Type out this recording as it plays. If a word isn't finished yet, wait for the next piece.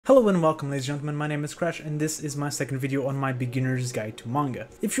Hello and welcome, ladies and gentlemen, my name is Crash and this is my second video on my beginner's guide to manga.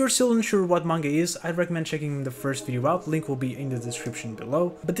 If you're still unsure what manga is, I'd recommend checking the first video out, link will be in the description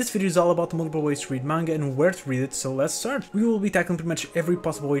below. But this video is all about the multiple ways to read manga and where to read it, so let's start. We will be tackling pretty much every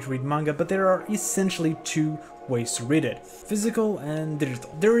possible way to read manga, but there are essentially two ways to read it: physical and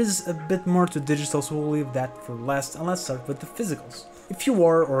digital. There is a bit more to digital, so we'll leave that for last, and let's start with the physicals. If you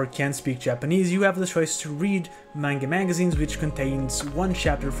are or can speak Japanese, you have the choice to read manga magazines, which contains one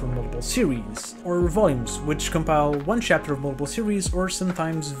chapter from multiple series, or volumes, which compile one chapter of multiple series, or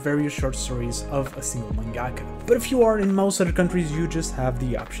sometimes various short stories of a single mangaka. But if you are in most other countries, you just have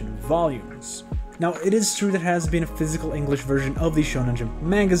the option of volumes. Now, it is true there has been a physical English version of the Shonen Jump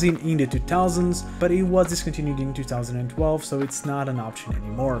magazine in the 2000s, but it was discontinued in 2012, so it's not an option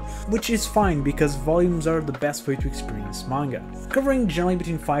anymore. Which is fine, because volumes are the best way to experience manga. Covering generally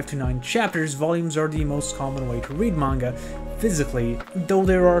between 5 to 9 chapters, volumes are the most common way to read manga physically, though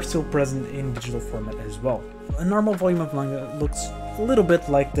they are still present in digital format as well. A normal volume of manga looks a little bit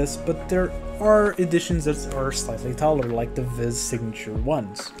like this, but there are editions that are slightly taller, like the Viz signature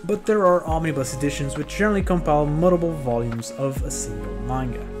ones. But there are omnibus editions which generally compile multiple volumes of a single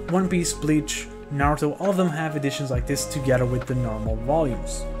manga. One Piece, Bleach, Naruto, all of them have editions like this together with the normal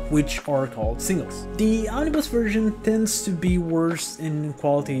volumes, which are called singles. The omnibus version tends to be worse in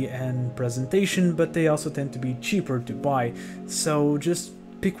quality and presentation, but they also tend to be cheaper to buy, so just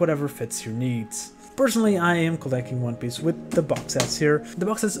pick whatever fits your needs. Personally, I am collecting One Piece with the box sets here. The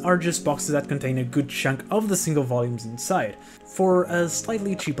box sets are just boxes that contain a good chunk of the single volumes inside, for a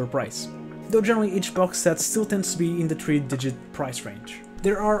slightly cheaper price. Though generally each box set still tends to be in the 3-digit price range.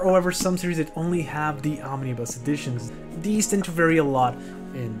 There are, however, some series that only have the omnibus editions. These tend to vary a lot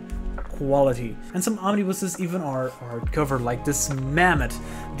in quality, and some omnibuses even are hardcover, like this mammoth,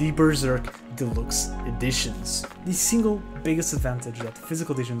 the Berserk Deluxe editions. The single biggest advantage that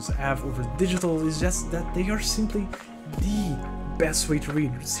physical editions have over digital is just that they are simply the best way to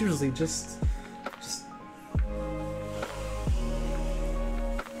read. Seriously, just...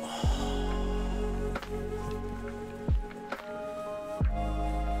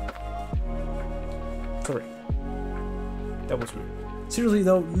 Sorry, that was weird. Seriously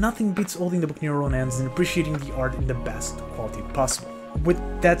though, nothing beats holding the book in your own hands and appreciating the art in the best quality possible. With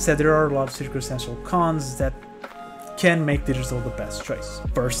that said, there are a lot of circumstantial cons that can make digital the best choice.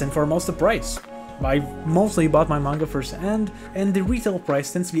 First and foremost, the price. I mostly bought my manga first hand, and the retail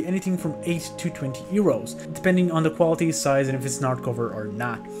price tends to be anything from 8 to 20 euros, depending on the quality, size, and if it's hardcover or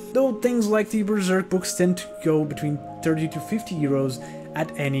not. Though things like the Berserk books tend to go between 30 to 50 euros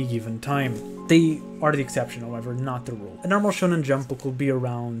at any given time. They are the exception, however, not the rule. A normal Shonen Jump book will be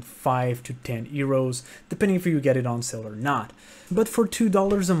around 5 to 10 euros, depending if you get it on sale or not. But for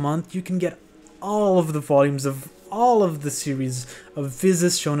 $2 a month, you can get all of the volumes of all of the series of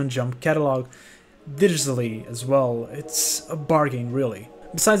Viz's Shonen Jump catalog digitally as well. It's a bargain, really.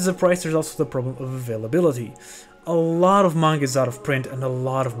 Besides the price, there's also the problem of availability. A lot of manga is out of print and a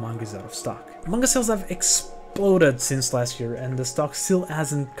lot of manga is out of stock. Manga sales have exploded since last year and the stock still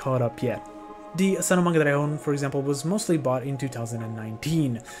hasn't caught up yet. The Asano manga that I own, for example, was mostly bought in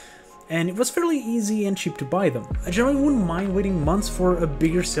 2019, and it was fairly easy and cheap to buy them. I generally wouldn't mind waiting months for a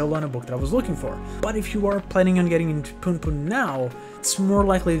bigger sale on a book that I was looking for, but if you are planning on getting into Pun Pun now, it's more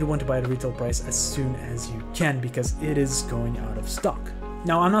likely to want to buy at a retail price as soon as you can, because it is going out of stock.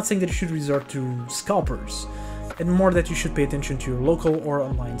 Now, I'm not saying that you should resort to scalpers, and more that you should pay attention to your local or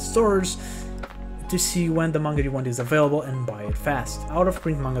online stores to see when the manga you want is available and buy it fast.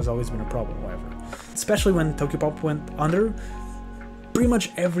 Out-of-print manga has always been a problem, however. Especially when Tokyopop went under, pretty much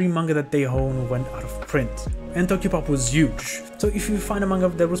every manga that they own went out of print. And Tokyopop was huge. So if you find a manga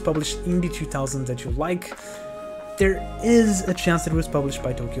that was published in the 2000s that you like, there is a chance that it was published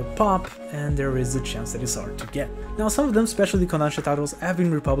by Tokyopop, and there is a chance that it's hard to get. Now, some of them, especially the Kodansha titles, have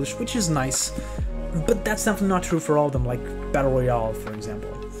been republished, which is nice, but that's definitely not true for all of them, like Battle Royale, for example.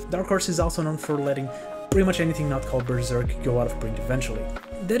 Dark Horse is also known for letting pretty much anything not called Berserk go out of print eventually.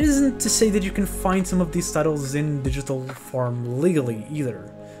 That isn't to say that you can find some of these titles in digital form legally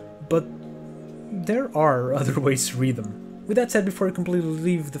either, but there are other ways to read them. With that said, before I completely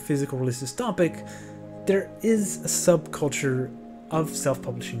leave the physical releases topic, there is a subculture of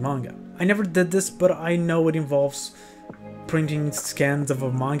self-publishing manga. I never did this, but I know it involves printing scans of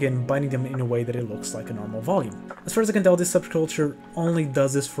a manga and binding them in a way that it looks like a normal volume. As far as I can tell, this subculture only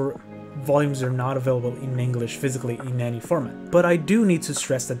does this for volumes that are not available in English physically in any format. But I do need to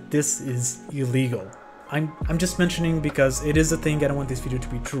stress that this is illegal. I'm just mentioning because it is a thing and I want this video to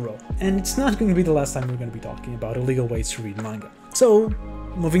be thorough. And it's not going to be the last time we're going to be talking about illegal ways to read manga. So,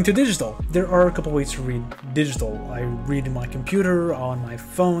 Moving to digital, there are a couple ways to read digital. I read in my computer, on my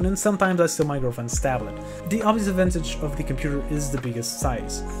phone, and sometimes I steal my girlfriend's tablet. The obvious advantage of the computer is the biggest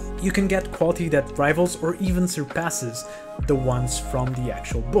size. You can get quality that rivals or even surpasses the ones from the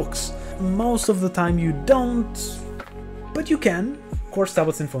actual books. Most of the time you don't, but you can. Of course,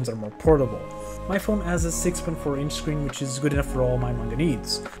 tablets and phones are more portable. My phone has a 6.4-inch screen, which is good enough for all my manga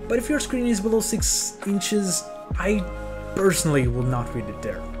needs. But if your screen is below 6 inches, I personally will not read it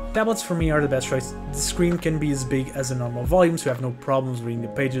there. Tablets for me are the best choice. The screen can be as big as a normal volume, so you have no problems reading the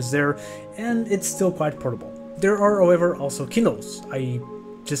pages there, and it's still quite portable. There are, however, also Kindles. I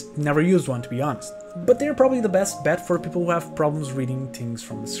just never used one, to be honest. But they're probably the best bet for people who have problems reading things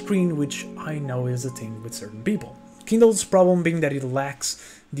from the screen, which I know is a thing with certain people. Kindle's problem being that it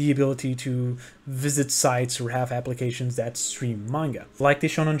lacks the ability to visit sites or have applications that stream manga, like the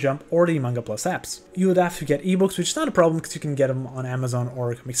Shonen Jump or the Manga Plus apps. You would have to get ebooks, which is not a problem because you can get them on Amazon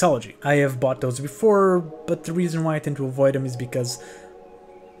or Comixology. I have bought those before, but the reason why I tend to avoid them is because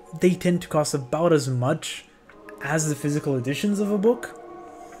they tend to cost about as much as the physical editions of a book,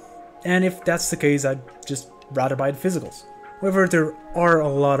 and if that's the case, I'd just rather buy the physicals. However, there are a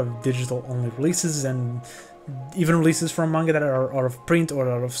lot of digital-only releases and even releases from manga that are out of print or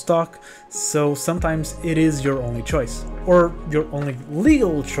out of stock, so sometimes it is your only choice. Or your only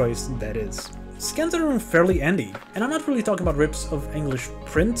legal choice, that is. Scans are fairly handy, and I'm not really talking about rips of English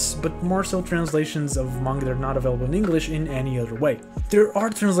prints, but more so translations of manga that are not available in English in any other way. There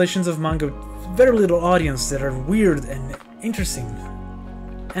are translations of manga with very little audience that are weird and interesting.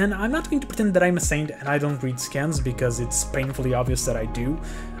 And I'm not going to pretend that I'm a saint and I don't read scans, because it's painfully obvious that I do.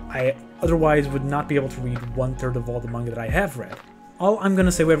 I otherwise would not be able to read 1/3 of all the manga that I have read. All I'm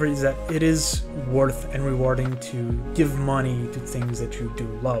gonna say, however, is that it is worth and rewarding to give money to things that you do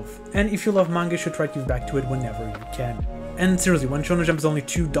love. And if you love manga, you should try to give back to it whenever you can. And seriously, when Shonen Jump is only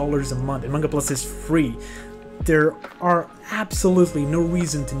 $2 a month and Manga Plus is free, there are absolutely no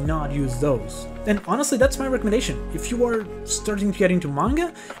reason to not use those. And honestly, that's my recommendation. If you are starting to get into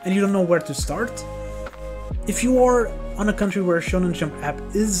manga and you don't know where to start, if you are on a country where Shonen Jump app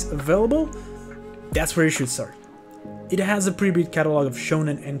is available, that's where you should start. It has a pretty big catalog of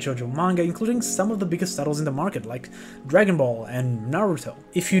shonen and shoujo manga, including some of the biggest titles in the market, like Dragon Ball and Naruto.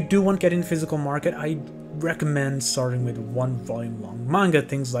 If you do want to get in the physical market, I recommend starting with 1 volume long manga,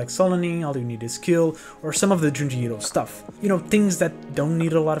 things like Solani, All You Need Is Kill, or some of the Junji Ito stuff. You know, things that don't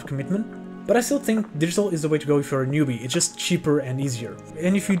need a lot of commitment. But I still think digital is the way to go if you're a newbie. It's just cheaper and easier.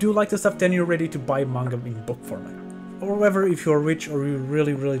 And if you do like the stuff, then you're ready to buy manga in book format. However, if you're rich or you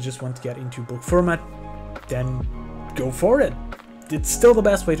really just want to get into book format, then go for it. It's still the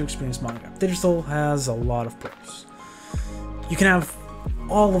best way to experience manga. Digital has a lot of pros. You can have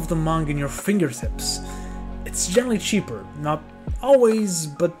all of the manga in your fingertips. It's generally cheaper, not always,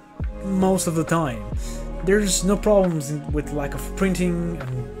 but most of the time. There's no problems with lack of printing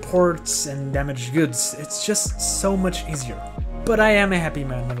and ports and damaged goods. It's just so much easier. But I am a happy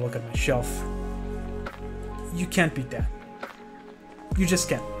man when I look at my shelf. You can't beat that. You just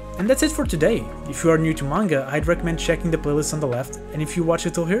can't. And that's it for today. If you are new to manga, I'd recommend checking the playlist on the left, and if you watch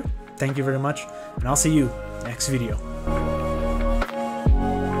it till here, thank you very much, and I'll see you next video.